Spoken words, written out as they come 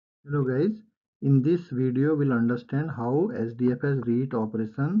Hello guys, in this video we'll understand how HDFS read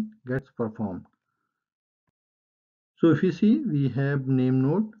operation gets performed. So if you see, we have name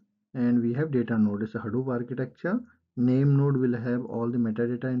node and we have data node. It's a Hadoop architecture. Name node will have all the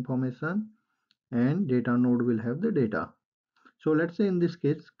metadata information and data node will have the data. So let's say in this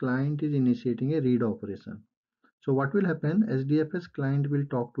case client is initiating a read operation. So what will happen? HDFS client will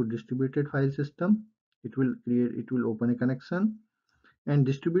talk to distributed file system. It will open a connection, and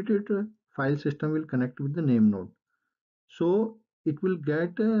distributed file system will connect with the name node. So it will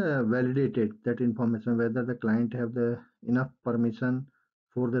get validated that information whether the client have the enough permission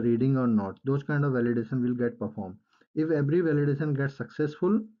for the reading or not. Those kind of validation will get performed. If every validation gets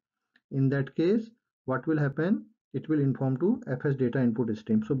successful, in that case what will happen, it will inform to fs data input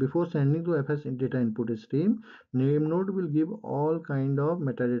stream. So before sending to fs data input stream, name node will give all kind of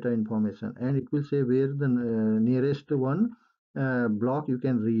metadata information, and it will say where the nearest one block you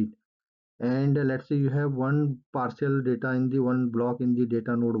can read. And let's say you have one partial data in the one block in the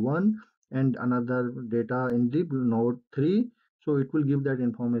data node 1 and another data in the node 3. So it will give that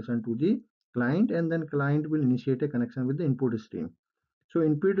information to the client, and then client will initiate a connection with the input stream. So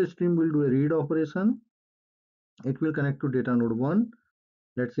input stream will do a read operation. It will connect to data node 1.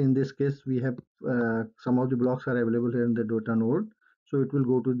 Let's say in this case we have some of the blocks are available here in the data node. So it will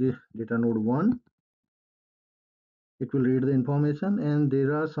go to the data node 1. It will read the information, and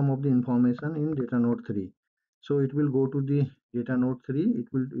there are some of the information in data node 3. So it will go to the data node 3. It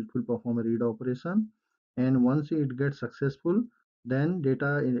will perform a read operation, and once it gets successful, then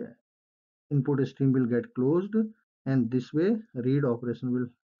data input stream will get closed, and this way read operation will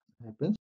happen.